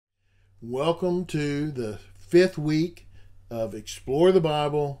Welcome to the 5th week of Explore the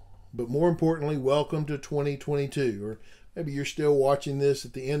Bible, but more importantly, welcome to 2022. Or maybe you're still watching this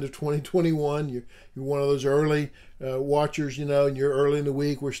at the end of 2021. You're one of those early watchers, and you're early in the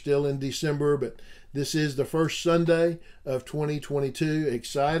week. We're still in December, but this is the first Sunday of 2022.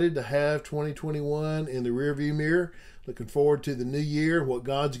 Excited to have 2021 in the rearview mirror. Looking forward to the new year, what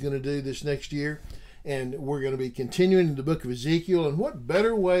God's going to do this next year. And we're going to be continuing in the book of Ezekiel. And what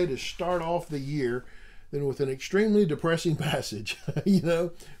better way to start off the year than with an extremely depressing passage?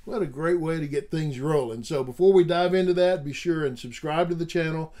 What a great way to get things rolling. So before we dive into that, be sure and subscribe to the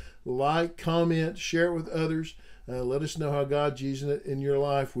channel, like, comment, share it with others. Let us know how God's using it in your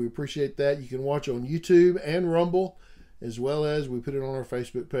life. We appreciate that. You can watch on YouTube and Rumble, as well as we put it on our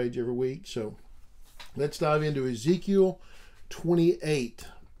Facebook page every week. So let's dive into Ezekiel 28.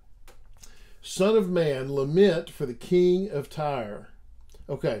 Son of man, lament for the king of Tyre.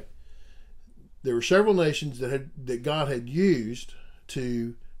 Okay, there were several nations that God had used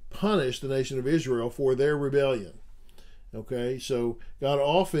to punish the nation of Israel for their rebellion. Okay, so God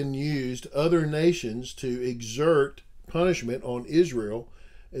often used other nations to exert punishment on Israel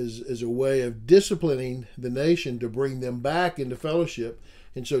as a way of disciplining the nation to bring them back into fellowship.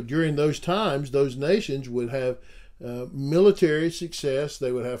 And so during those times, those nations would have military success,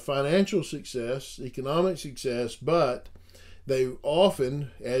 they would have financial success, economic success, but they often,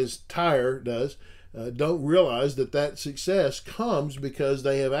 as Tyre does, don't realize that success comes because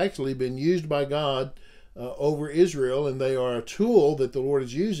they have actually been used by God over Israel, and they are a tool that the Lord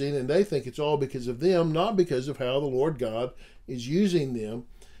is using, and they think it's all because of them, not because of how the Lord God is using them.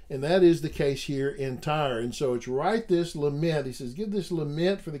 And that is the case here in Tyre. And so it's write this lament. He says, give this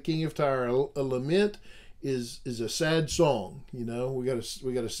lament for the king of Tyre. A lament is a sad song. We got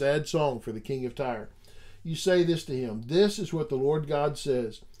a sad song for the king of Tyre. You say this to him. This is what the Lord God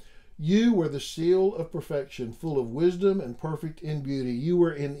says. You were the seal of perfection, full of wisdom and perfect in beauty. You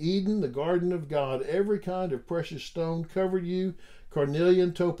were in Eden, the garden of God. Every kind of precious stone covered you.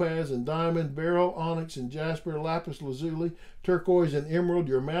 Carnelian, topaz, and diamond, beryl, onyx, and jasper, lapis lazuli, turquoise, and emerald.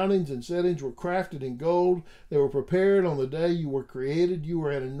 Your mountings and settings were crafted in gold. They were prepared on the day you were created. You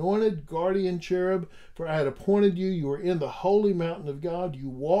were an anointed guardian cherub, for I had appointed you. You were in the holy mountain of God. You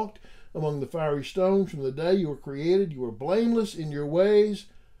walked among the fiery stones from the day you were created. You were blameless in your ways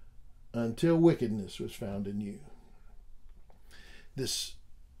until wickedness was found in you. This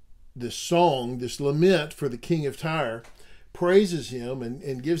song, this lament for the king of Tyre, praises him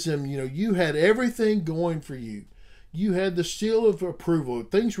and gives him, you had everything going for you. You had the seal of approval.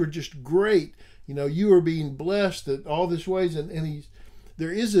 Things were just great. You were being blessed in all these ways. And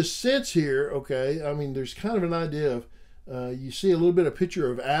there is a sense here, okay? I mean, there's kind of an idea of, you see a little bit of picture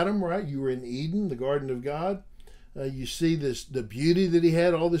of Adam, right? You were in Eden, the garden of God. You see the beauty that he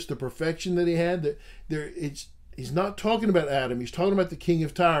had, the perfection that he had. He's not talking about Adam. He's talking about the king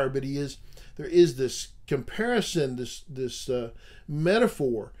of Tyre, but there is this comparison, this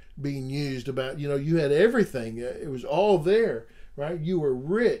metaphor being used about, you had everything. It was all there, right? You were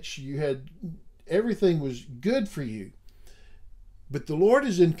rich. You had everything was good for you. But the Lord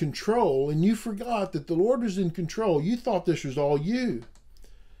is in control, and you forgot that the Lord was in control. You thought this was all you.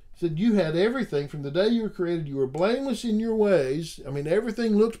 He said you had everything from the day you were created. You were blameless in your ways. I mean,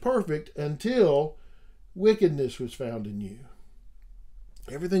 everything looked perfect until wickedness was found in you.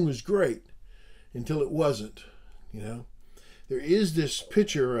 Everything was great until it wasn't. There is this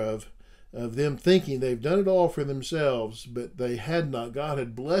picture of them thinking they've done it all for themselves, but they had not. God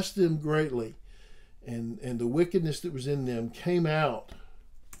had blessed them greatly, and the wickedness that was in them came out.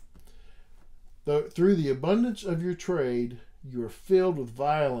 Through the abundance of your trade, you are filled with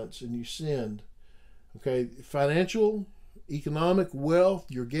violence and you sinned. Okay, financial, economic wealth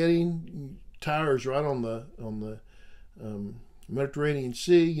you're getting. Tyre's right on the Mediterranean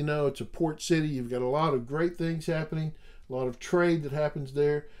Sea. It's a port city. You've got a lot of great things happening, a lot of trade that happens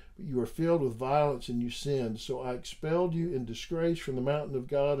there. But you are filled with violence and you sinned. So I expelled you in disgrace from the mountain of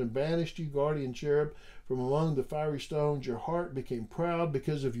God and banished you, guardian cherub, from among the fiery stones. Your heart became proud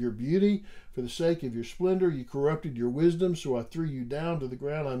because of your beauty. For the sake of your splendor, you corrupted your wisdom. So I threw you down to the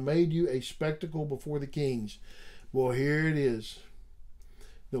ground. I made you a spectacle before the kings. Well, here it is.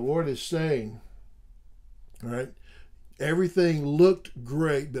 The Lord is saying, all right, everything looked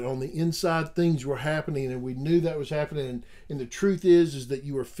great, but on the inside things were happening, and we knew that was happening. And the truth is that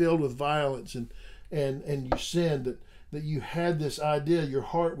you were filled with violence and you sinned, that you had this idea. Your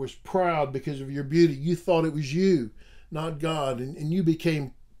heart was proud because of your beauty. You thought it was you, not God. And you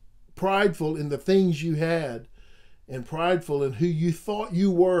became prideful in the things you had and prideful in who you thought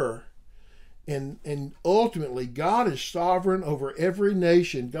you were. And ultimately, God is sovereign over every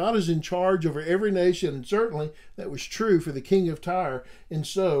nation. God is in charge over every nation, and certainly that was true for the king of Tyre. And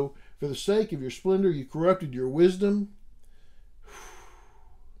so, for the sake of your splendor, you corrupted your wisdom.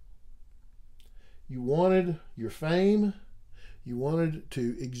 You wanted your fame. You wanted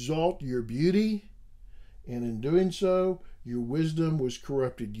to exalt your beauty. And in doing so, your wisdom was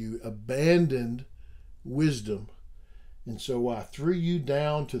corrupted. You abandoned wisdom. And so I threw you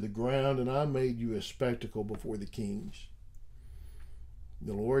down to the ground, and I made you a spectacle before the kings.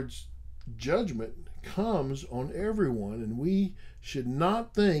 The Lord's judgment comes on everyone, and we should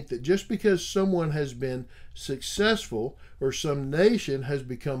not think that just because someone has been successful or some nation has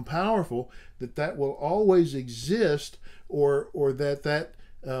become powerful, that will always exist, or that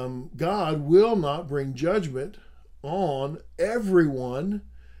God will not bring judgment on everyone.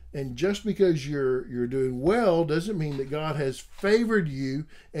 And just because you're doing well doesn't mean that God has favored you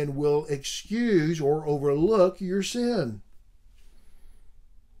and will excuse or overlook your sin.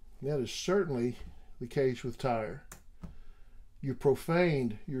 That is certainly the case with Tyre. You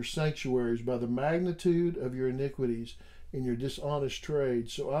profaned your sanctuaries by the magnitude of your iniquities and your dishonest trade.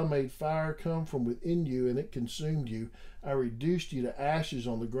 So I made fire come from within you, and it consumed you. I reduced you to ashes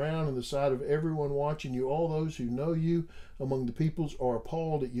on the ground in the sight of everyone watching you. All those who know you among the peoples are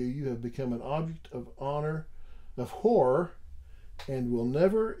appalled at you. You have become an object of honor, of horror, and will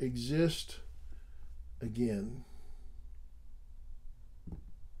never exist again.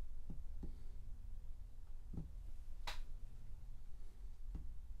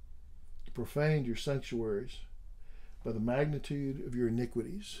 You profaned your sanctuaries by the magnitude of your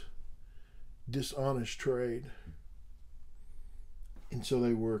iniquities, dishonest trade. And so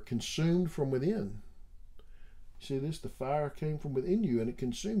they were consumed from within. See this? The fire came from within you and it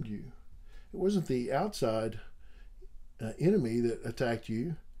consumed you. It wasn't the outside enemy that attacked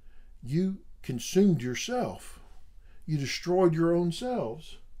you. You consumed yourself. You destroyed your own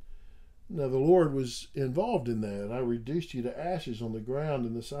selves. Now the Lord was involved in that. I reduced you to ashes on the ground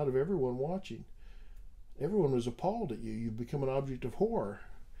in the sight of everyone watching. Everyone was appalled at you. You've become an object of horror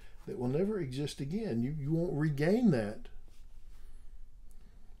that will never exist again. You won't regain that.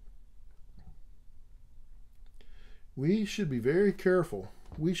 We should be very careful.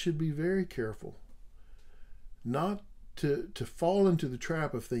 We should be very careful not to fall into the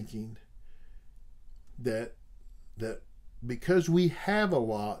trap of thinking that because we have a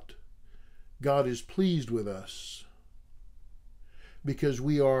lot, God is pleased with us. Because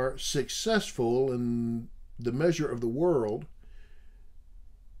we are successful in the measure of the world,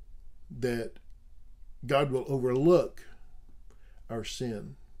 that God will overlook our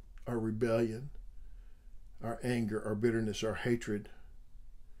sin, our rebellion, our anger, our bitterness, our hatred,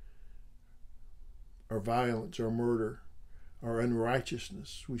 our violence, our murder, our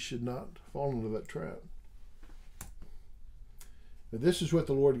unrighteousness. We should not fall into that trap. But this is what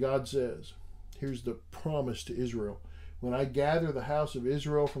the Lord God says. Here's the promise to Israel. When I gather the house of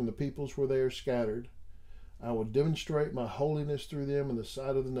Israel from the peoples where they are scattered, I will demonstrate my holiness through them in the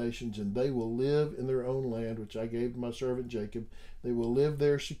sight of the nations, and they will live in their own land, which I gave to my servant Jacob. They will live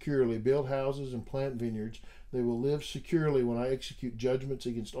there securely, build houses and plant vineyards. They will live securely when I execute judgments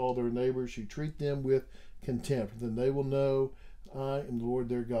against all their neighbors who treat them with contempt. Then they will know I am the Lord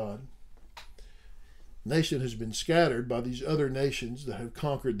their God. Nation has been scattered by these other nations that have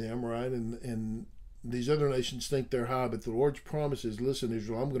conquered them, right? And these other nations think they're high, but the Lord's promise is, listen,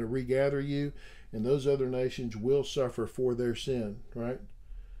 Israel, I'm going to regather you, and those other nations will suffer for their sin, right?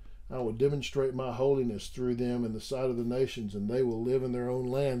 I will demonstrate my holiness through them in the sight of the nations, and they will live in their own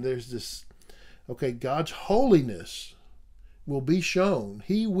land. There's this, okay, God's holiness will be shown.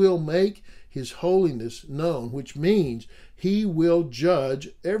 He will make his holiness known, which means he will judge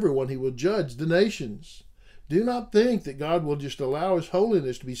everyone. He will judge the nations. Do not think that God will just allow his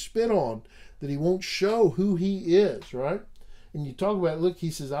holiness to be spit on, that he won't show who he is, right? And you talk about, look, he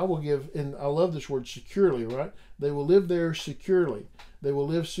says, I will give, and I love this word, securely, right? They will live there securely. They will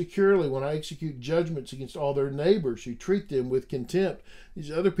live securely when I execute judgments against all their neighbors who treat them with contempt. These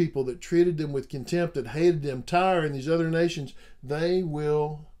other people that treated them with contempt, that hated them, Tyre and these other nations, they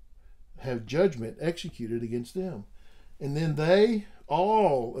will have judgment executed against them. And then they,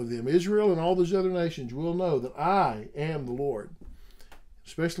 all of them, Israel and all those other nations, will know that I am the Lord.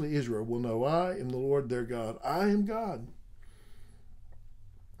 Especially Israel will know I am the Lord their God. I am God.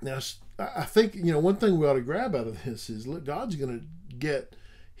 Now, I think, one thing we ought to grab out of this is, look, God's going to get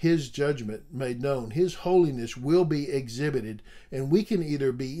his judgment made known. His holiness will be exhibited, and we can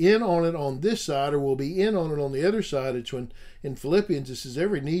either be in on it on this side or we'll be in on it on the other side. It's when in Philippians it says,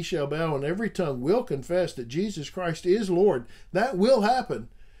 every knee shall bow and every tongue will confess that Jesus Christ is Lord. That will happen.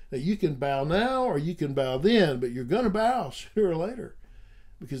 Now, you can bow now or you can bow then, but you're going to bow sooner or later,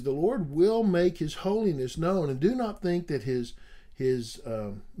 because the Lord will make his holiness known. And do not think that his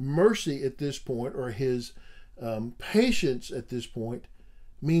mercy at this point, or his patience at this point,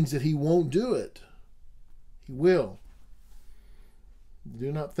 means that he won't do it. He will.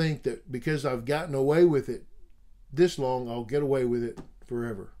 Do not think that because I've gotten away with it this long, I'll get away with it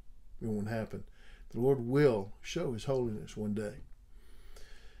forever. It won't happen. The Lord will show his holiness one day.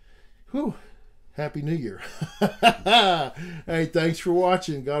 Whew. Happy New Year. Hey, thanks for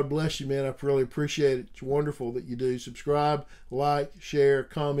watching. God bless you, man. I really appreciate it. It's wonderful that you do. Subscribe, like, share,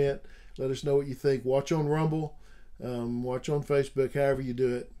 comment. Let us know what you think. Watch on Rumble. Watch on Facebook, however you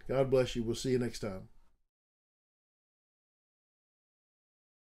do it. God bless you. We'll see you next time.